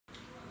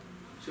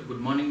So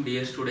good morning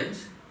dear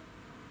students.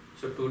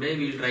 So today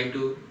we will try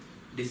to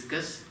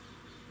discuss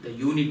the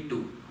unit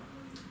 2.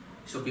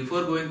 So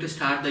before going to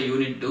start the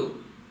unit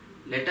 2,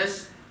 let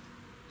us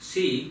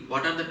see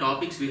what are the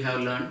topics we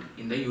have learned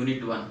in the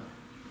unit 1.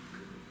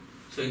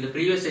 So in the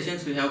previous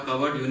sessions we have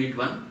covered unit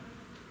 1.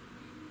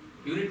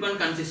 Unit 1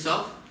 consists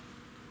of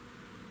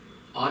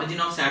origin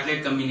of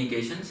satellite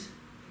communications,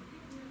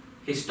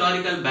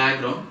 historical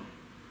background,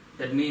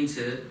 that means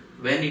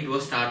when it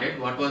was started,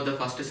 what was the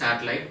first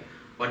satellite,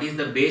 what is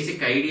the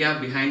basic idea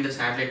behind the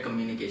satellite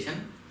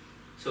communication,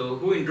 so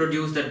who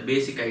introduced that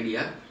basic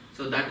idea,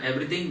 so that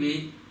everything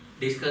we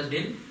discussed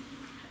in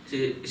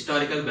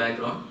historical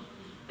background.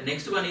 The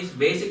next one is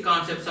basic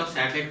concepts of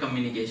satellite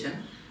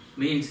communication,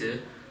 means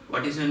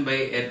what is meant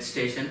by earth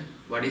station,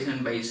 what is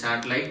meant by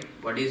satellite,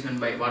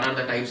 what are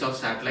the types of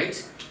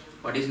satellites,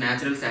 what is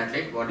natural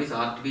satellite, what is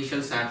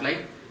artificial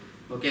satellite,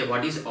 okay,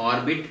 what is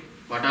orbit,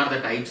 what are the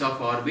types of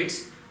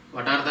orbits,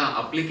 what are the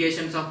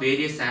applications of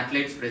various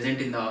satellites present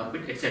in the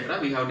orbit, etc.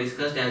 We have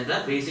discussed as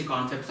the basic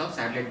concepts of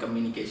satellite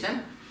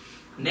communication.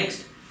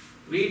 Next,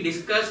 we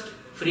discussed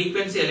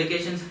frequency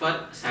allocations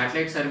for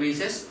satellite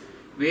services,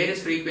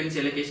 various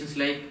frequency allocations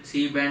like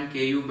C band,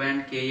 KU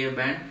band, KA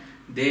band,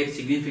 their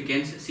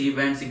significance, C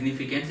band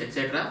significance,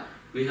 etc.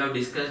 We have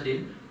discussed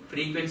in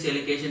frequency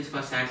allocations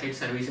for satellite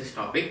services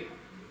topic.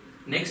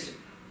 Next,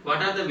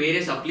 what are the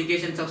various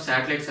applications of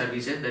satellite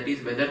services, that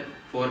is weather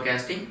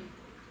forecasting,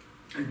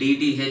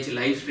 DTH,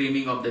 live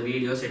streaming of the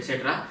videos,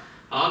 etc.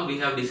 All we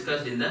have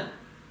discussed in the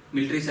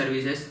military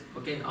services,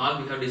 okay, all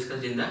we have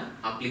discussed in the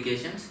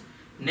applications.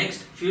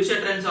 Next, future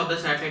trends of the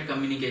satellite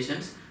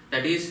communications,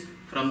 that is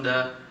from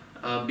the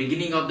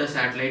beginning of the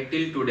satellite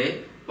till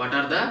today, what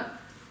are the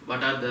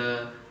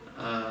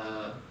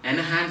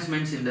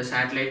enhancements in the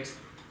satellites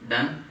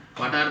done,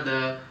 what are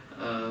the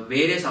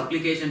various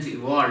applications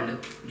evolved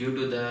due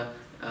to the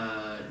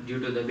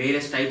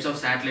various types of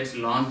satellites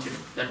launched,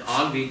 that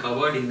all we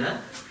covered in the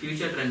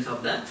future trends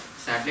of the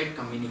satellite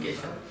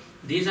communication.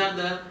 These are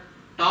the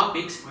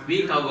topics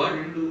we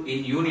covered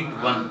in unit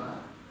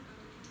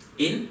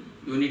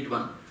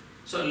 1.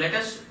 So let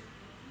us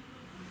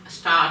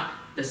start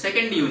the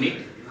second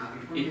unit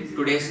in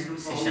today's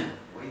session.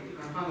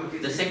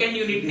 The second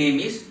unit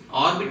name is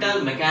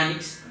Orbital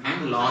Mechanics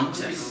and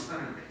Launchers.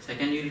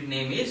 Second unit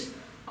name is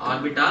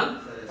Orbital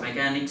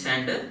Mechanics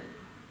and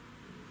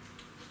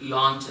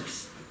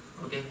Launchers.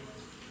 Okay.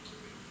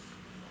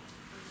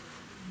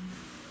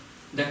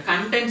 The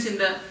contents in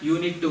the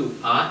unit 2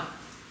 are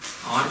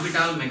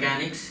orbital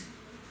mechanics,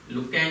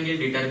 look angle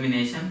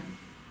determination,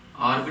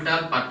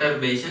 orbital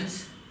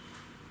perturbations,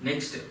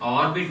 next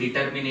orbit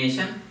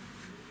determination,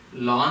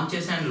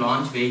 launches and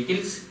launch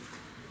vehicles,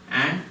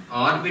 and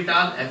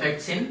orbital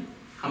effects in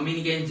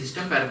communication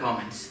system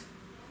performance.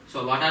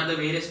 So what are the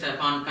various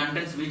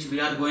contents which we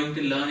are going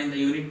to learn in the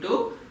unit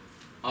 2?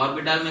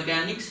 Orbital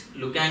mechanics,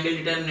 look angle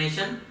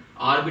determination,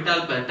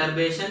 orbital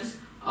perturbations,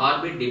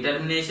 orbit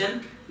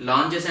determination,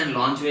 launches and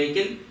launch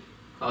vehicle,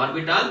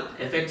 orbital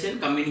effects in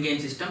communication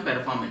system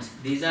performance.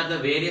 These are the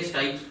various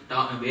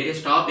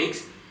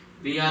topics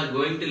we are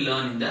going to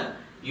learn in the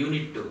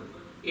unit 2.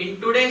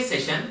 In today's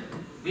session,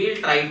 we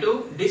will try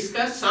to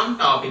discuss some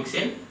topics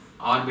in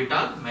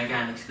orbital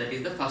mechanics. That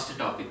is the first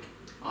topic.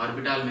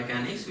 Orbital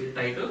mechanics we will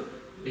try to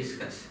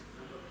discuss.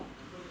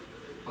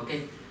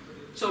 Okay.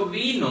 So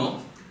we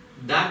know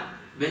that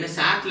when a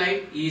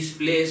satellite is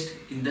placed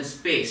in the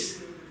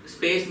space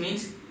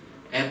means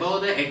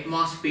above the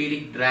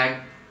atmospheric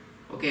drag,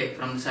 okay,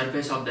 from the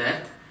surface of the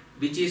earth,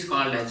 which is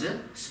called as a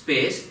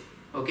space,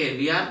 okay,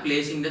 we are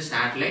placing the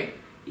satellite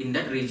in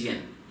that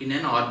region in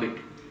an orbit.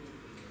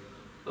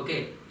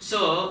 Okay,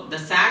 so the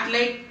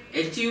satellite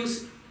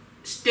achieves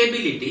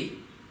stability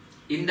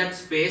in that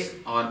space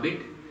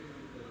orbit,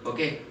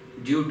 okay,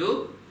 due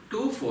to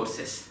two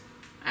forces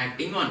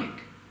acting on it.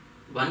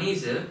 One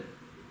is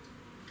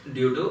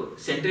due to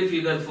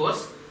centrifugal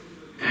force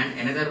and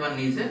another one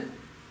is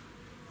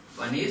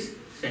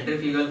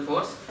centrifugal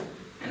force,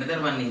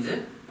 another one is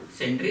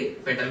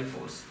centripetal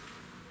force.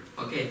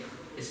 Okay,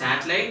 a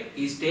satellite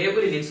is stable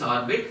in its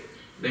orbit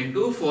when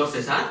two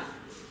forces are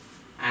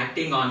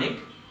acting on it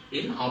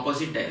in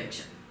opposite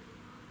direction.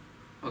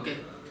 Okay,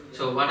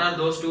 so what are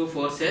those two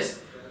forces?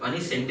 One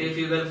is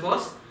centrifugal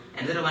force,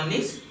 another one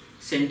is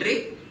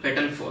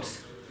centripetal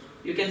force.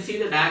 You can see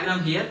the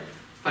diagram here.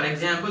 For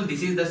example,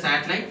 this is the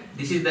satellite,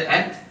 this is the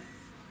earth,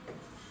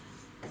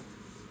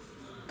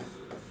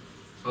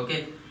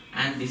 okay,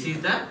 and this is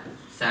the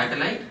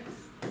satellite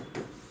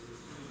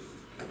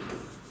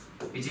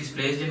which is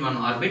placed in one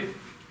orbit.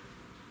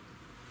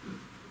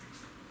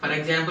 For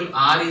example,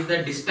 R is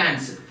the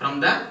distance from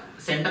the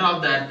center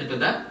of the earth to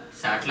the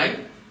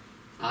satellite.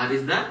 R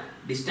is the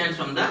distance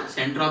from the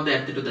center of the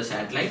earth to the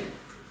satellite.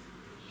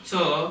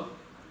 So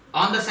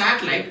on the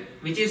satellite,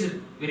 which is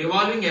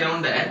revolving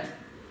around the earth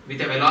with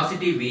a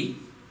velocity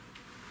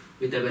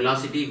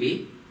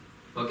v,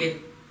 okay,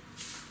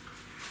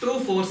 two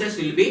forces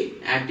will be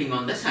acting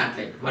on the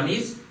satellite. One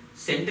is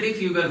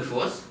centrifugal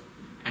force,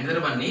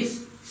 another one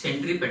is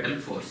centripetal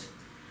force.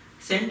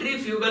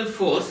 Centrifugal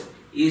force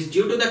is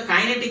due to the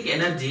kinetic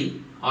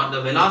energy or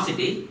the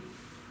velocity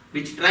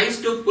which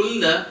tries to pull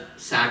the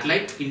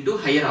satellite into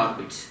higher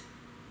orbits.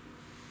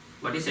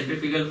 What is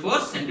centrifugal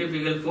force?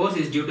 Centrifugal force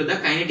is due to the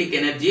kinetic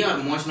energy or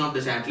motion of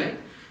the satellite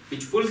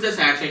which pulls the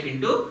satellite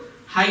into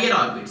higher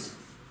orbits.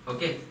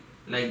 Okay,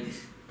 like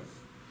this,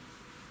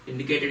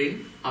 indicated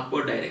in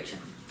upward direction,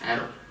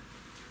 arrow.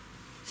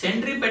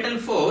 Centripetal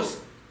force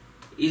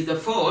is the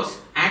force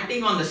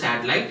acting on the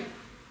satellite,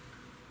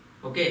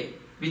 okay,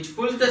 which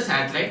pulls the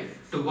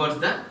satellite towards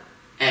the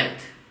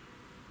earth.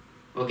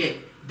 Okay,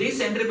 this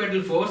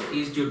centripetal force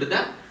is due to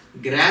the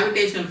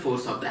gravitational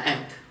force of the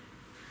earth.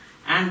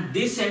 And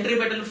this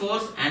centripetal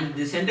force and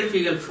the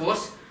centrifugal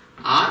force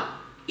are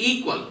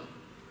equal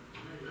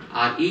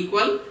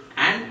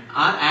and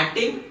are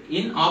acting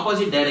in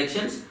opposite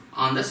directions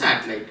on the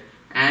satellite,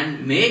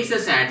 and makes the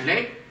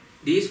satellite,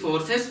 these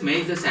forces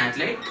makes the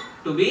satellite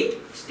to be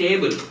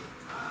stable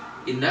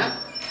in the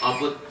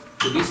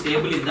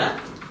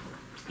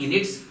in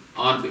its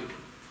orbit.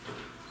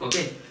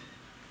 Okay.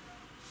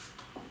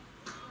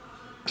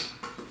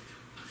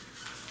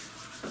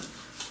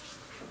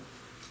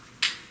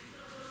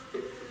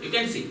 You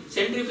can see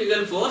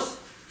centrifugal force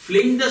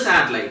fling the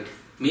satellite,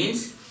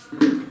 means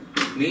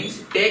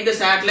take the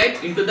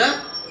satellite into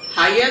the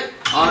higher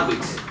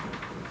orbits,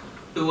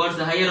 towards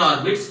the higher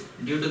orbits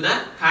due to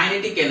the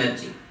kinetic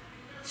energy.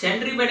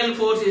 Centripetal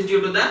force is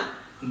due to the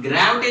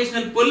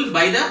gravitational pull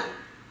by the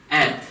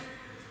earth.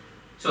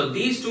 So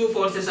these two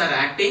forces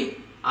are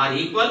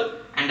equal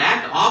and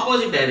act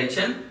opposite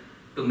direction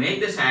to make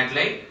the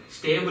satellite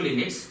stable in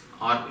its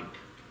orbit.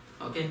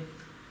 Okay.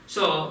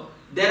 So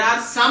there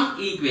are some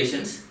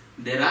equations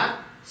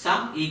to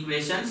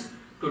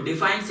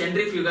define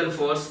centrifugal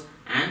force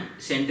and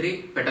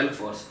centripetal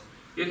force.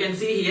 You can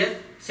see here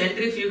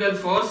centrifugal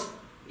force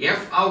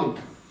F out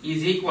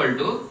is equal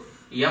to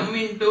m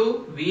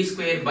into v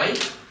square by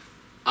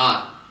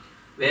r,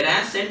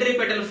 whereas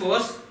centripetal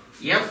force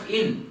F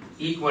in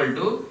equal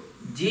to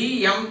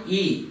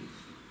gme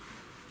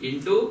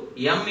into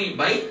me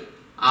by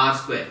r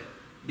square.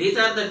 These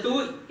are the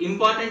two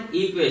important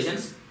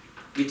equations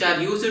which are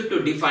used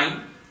to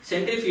define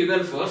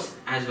centrifugal force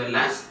as well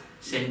as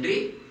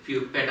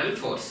centripetal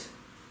force.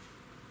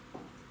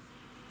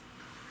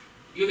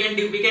 We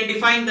can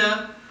define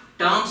the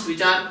terms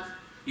which are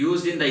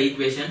used in the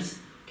equations.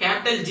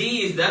 Capital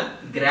G is the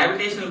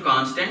gravitational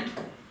constant.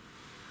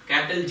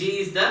 Capital G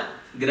is the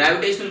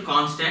gravitational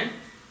constant,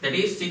 that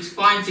is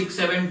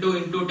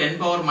 6.672 into 10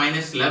 power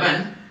minus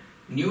 11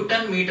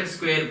 Newton meter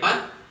square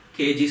per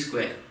kg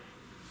square.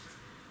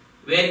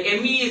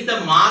 Where me is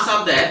the mass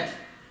of the earth,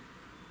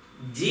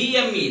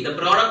 GME, the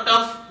product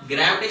of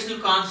gravitational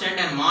constant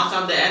and mass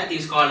of the earth,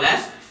 is called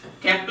as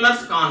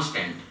Kepler's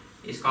constant.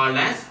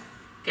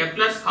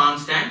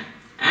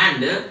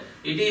 And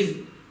it is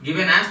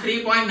given as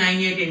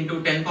 3.98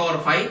 into 10 power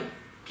 5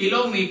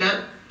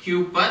 kilometer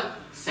cube per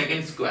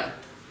second square.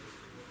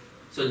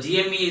 So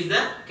GME is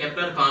the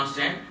Kepler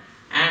constant,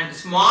 and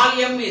small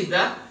m is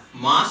the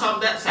mass of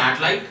the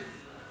satellite,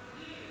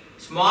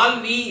 small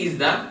v is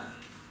the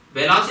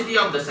velocity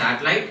of the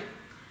satellite,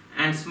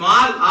 and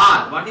small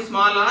r, what is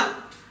small r?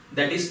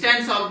 The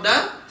distance of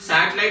the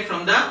satellite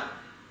from the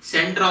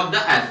center of the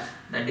earth.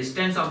 The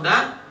distance of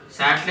the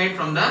satellite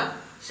from the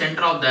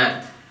center of the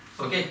earth.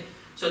 Okay.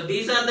 So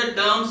these are the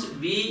terms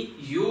we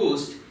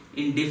used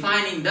in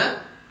defining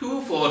the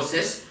two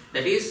forces,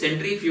 that is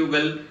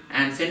centrifugal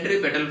and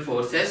centripetal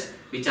forces,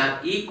 which are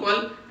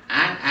equal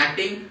and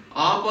acting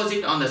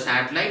opposite on the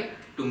satellite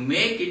to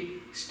make it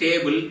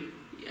stable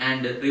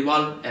and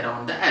revolve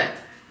around the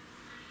earth.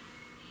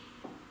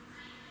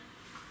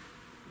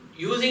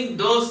 Using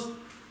those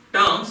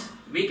terms,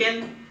 we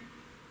can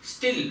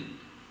still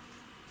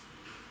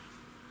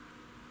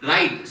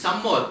write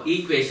some more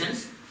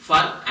equations for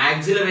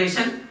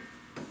acceleration,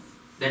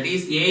 that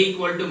is A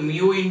equal to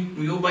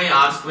mu by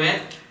r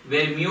square,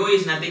 where mu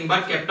is nothing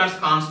but Kepler's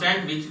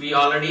constant, which we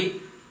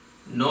already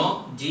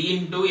know, G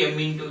into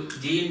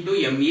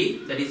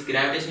me, that is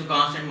gravitational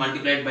constant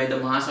multiplied by the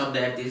mass of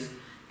the earth is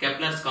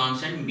Kepler's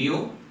constant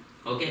mu.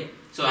 Okay,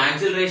 so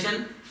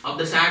acceleration of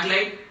the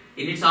satellite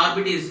in its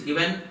orbit is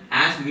given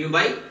as mu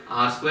by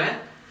r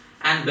square,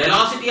 and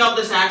velocity of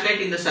the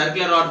satellite in the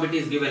circular orbit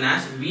is given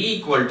as v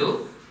equal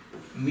to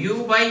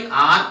mu by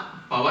r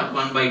power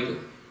 1 by 2.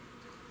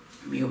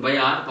 Mu by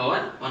r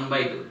power 1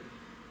 by 2.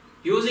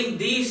 Using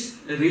these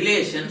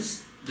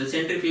relations, the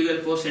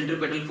centrifugal force,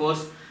 centripetal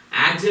force,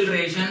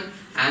 acceleration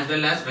as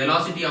well as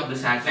velocity of the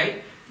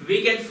satellite,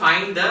 we can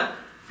find the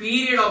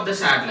period of the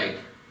satellite.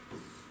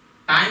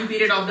 Time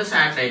period of the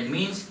satellite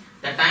means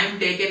the time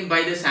taken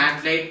by the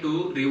satellite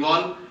to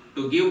revolve,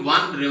 to give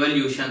one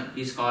revolution,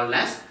 is called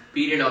as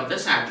period of the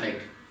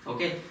satellite.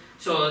 Okay,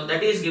 so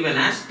that is given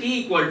as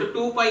t equal to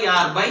 2 pi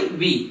r by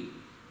v.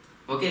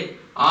 Okay,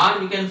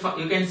 or you can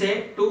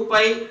say 2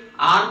 pi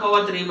r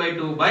power 3 by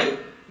 2 by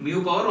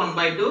mu power 1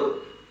 by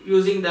 2,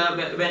 using the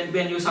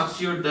when you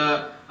substitute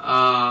the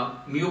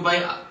mu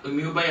by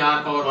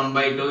r power 1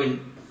 by 2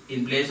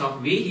 in place of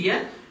v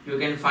here, you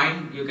can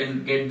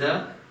get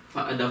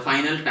the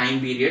final time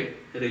period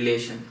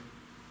relation.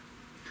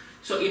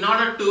 So in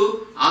order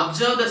to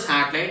observe the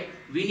satellite,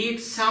 we need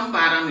some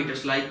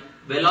parameters like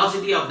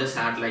velocity of the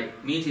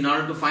satellite. Means in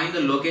order to find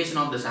the location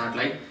of the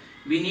satellite,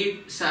 we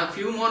need a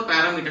few more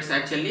parameters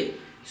actually.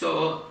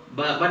 So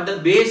but the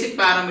basic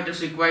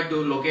parameters required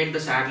to locate the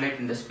satellite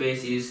in the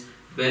space is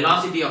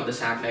velocity of the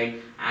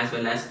satellite as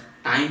well as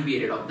time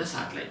period of the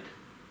satellite.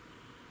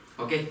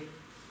 Okay.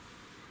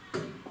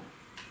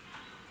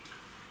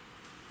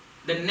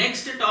 The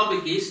next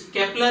topic is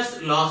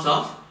Kepler's laws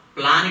of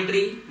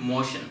planetary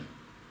motion.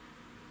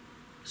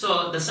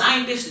 So the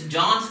scientist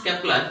John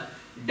Kepler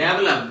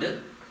developed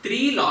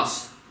three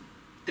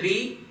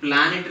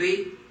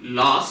planetary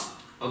laws.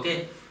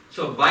 Okay.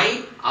 So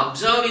by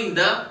observing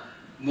the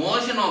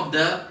motion of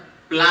the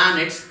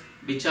planets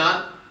which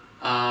are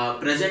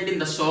present in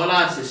the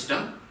solar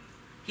system,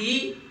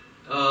 he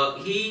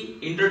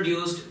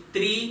introduced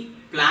three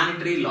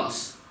planetary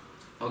laws.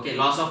 Okay,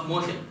 laws of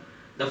motion.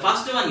 The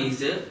first one is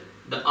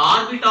the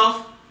orbit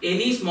of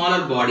any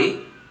smaller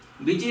body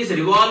which is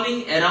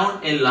revolving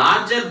around a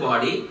larger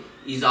body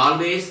is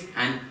always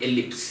an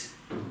ellipse.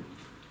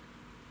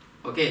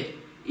 Okay,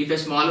 if a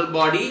smaller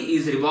body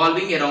is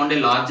revolving around a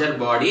larger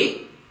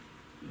body,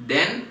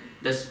 then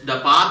the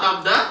path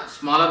of the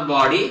smaller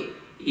body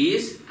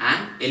is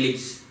an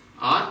ellipse,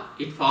 or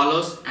it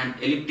follows an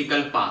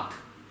elliptical path.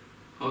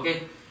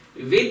 Okay,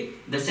 with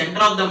the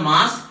center of the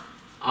mass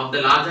of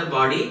the larger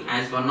body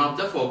as one of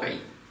the foci.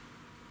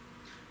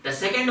 The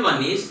second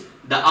one is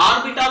the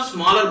orbit of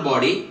smaller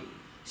body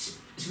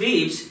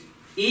sweeps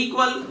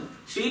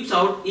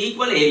out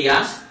equal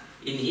areas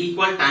in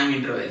equal time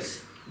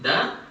intervals.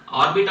 The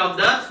orbit of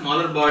the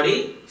smaller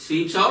body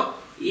sweeps out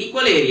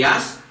equal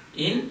areas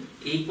in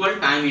equal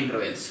time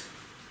intervals.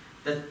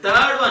 The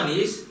third one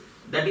is,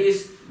 that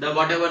is the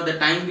whatever the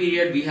time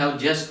period we have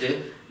just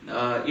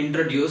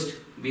introduced,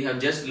 we have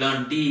just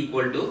learned t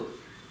equal to.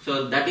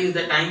 So that is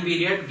the time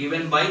period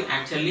given by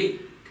actually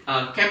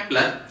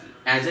Kepler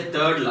as a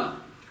third law.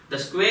 The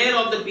square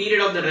of the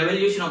period of the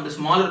revolution of the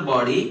smaller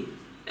body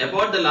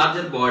about the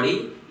larger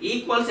body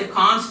equals a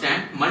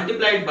constant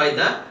multiplied by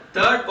the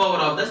third power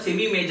of the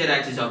semi-major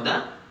axis of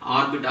the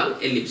orbital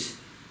ellipse.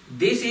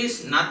 This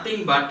is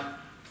nothing but,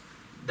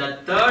 the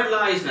third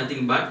law is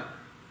nothing but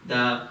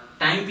the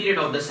time period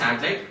of the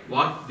satellite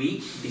what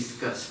we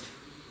discussed.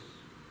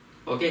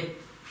 Okay.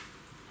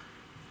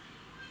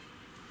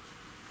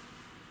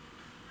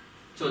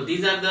 So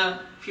these are the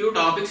few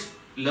topics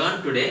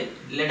learned today.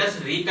 Let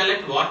us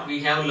recollect what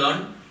we have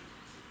learned.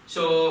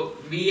 So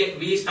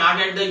we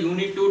started the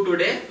unit 2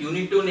 today.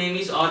 Unit 2 name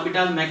is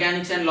Orbital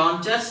Mechanics and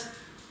Launchers.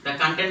 The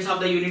contents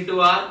of the unit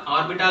 2 are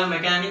orbital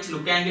mechanics,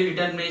 look angle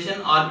determination,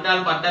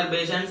 orbital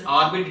perturbations,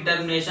 orbit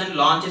determination,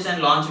 launches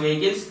and launch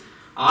vehicles,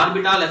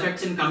 orbital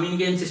effects in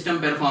communication system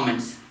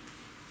performance.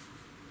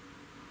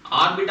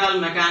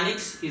 Orbital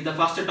mechanics is the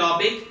first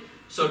topic.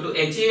 So to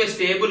achieve a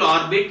stable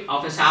orbit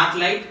of a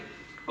satellite,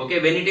 okay,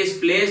 when it is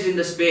placed in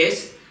the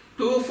space,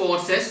 two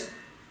forces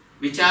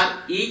which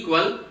are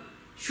equal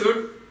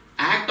should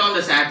act on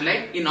the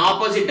satellite in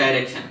opposite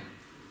direction.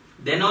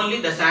 Then only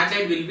the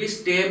satellite will be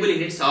stable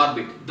in its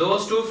orbit.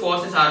 Those two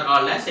forces are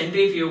called as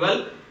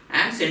centrifugal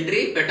and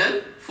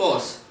centripetal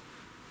force.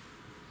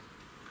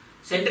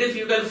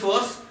 Centrifugal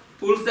force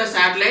pulls the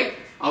satellite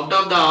out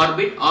of the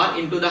orbit or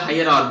into the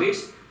higher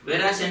orbits,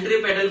 whereas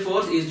centripetal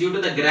force is due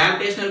to the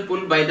gravitational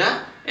pull by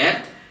the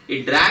earth.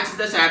 It drags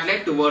the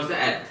satellite towards the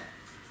earth.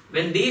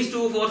 When these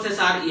two forces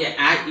are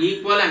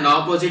equal and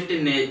opposite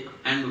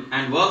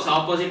and works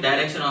opposite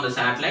direction on the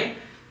satellite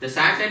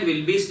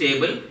will be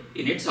stable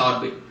in its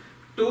orbit.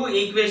 Two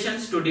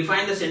equations to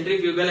define the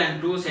centrifugal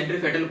and two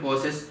centripetal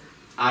forces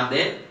are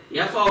there.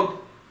 F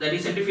out, that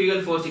is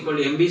centrifugal force, equal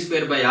to mv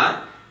square by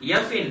r.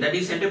 F in, that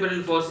is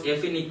centripetal force,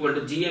 F in equal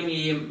to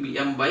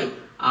gm by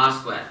r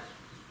square.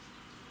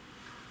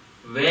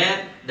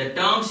 Where the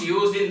terms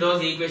used in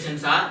those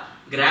equations are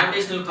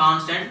gravitational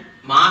constant,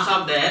 mass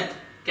of the earth,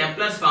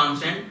 Kepler's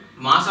constant,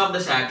 mass of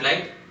the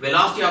satellite,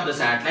 velocity of the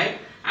satellite,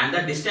 and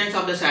the distance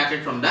of the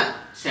satellite from the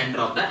center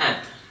of the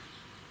earth.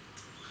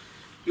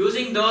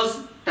 Using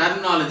those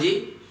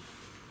terminology,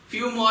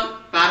 few more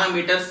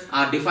parameters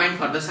are defined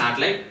for the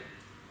satellite.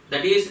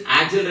 That is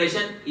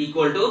acceleration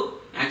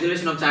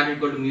of satellite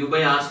equal to mu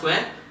by r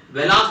square,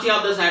 velocity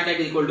of the satellite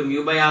is equal to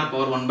mu by r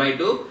power 1 by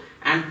 2,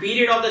 and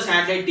period of the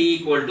satellite t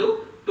equal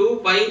to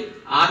 2 pi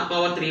r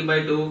power 3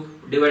 by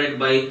 2 divided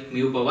by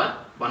mu power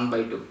 1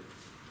 by 2.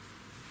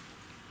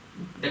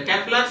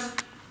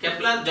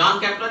 John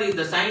Kepler is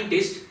the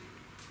scientist.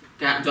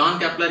 John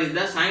Kepler is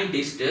the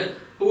scientist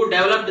who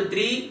developed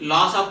three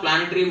laws of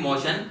planetary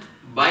motion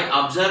by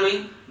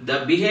observing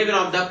the behavior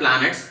of the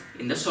planets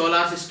in the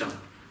solar system.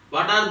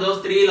 What are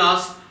those three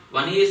laws?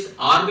 One is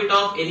orbit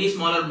of any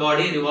smaller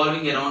body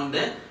revolving around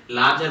the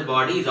larger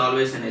body is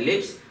always an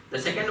ellipse. The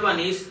second one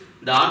is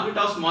the orbit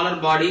of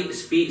smaller body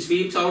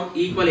sweeps out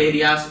equal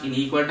areas in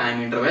equal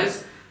time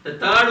intervals. The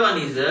third one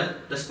is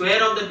the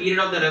square of the period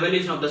of the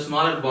revolution of the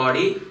smaller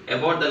body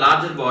about the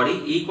larger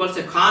body equals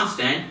a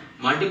constant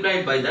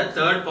multiplied by the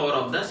third power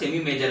of the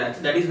semi-major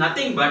axis. That is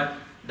nothing but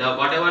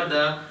whatever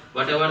the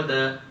whatever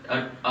the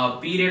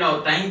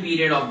time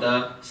period of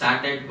the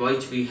satellite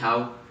which we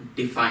have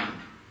defined,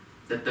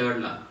 the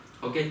third law.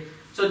 Okay,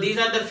 so these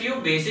are the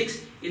few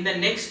basics. In the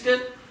next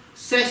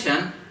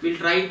session we'll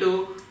try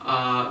to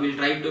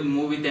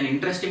move with an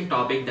interesting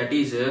topic, that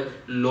is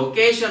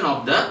location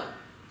of the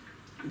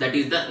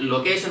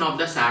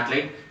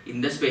satellite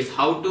in the space,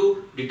 how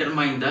to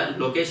determine the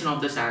location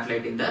of the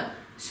satellite in the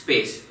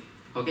space.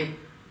 Okay,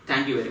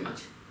 thank you very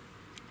much.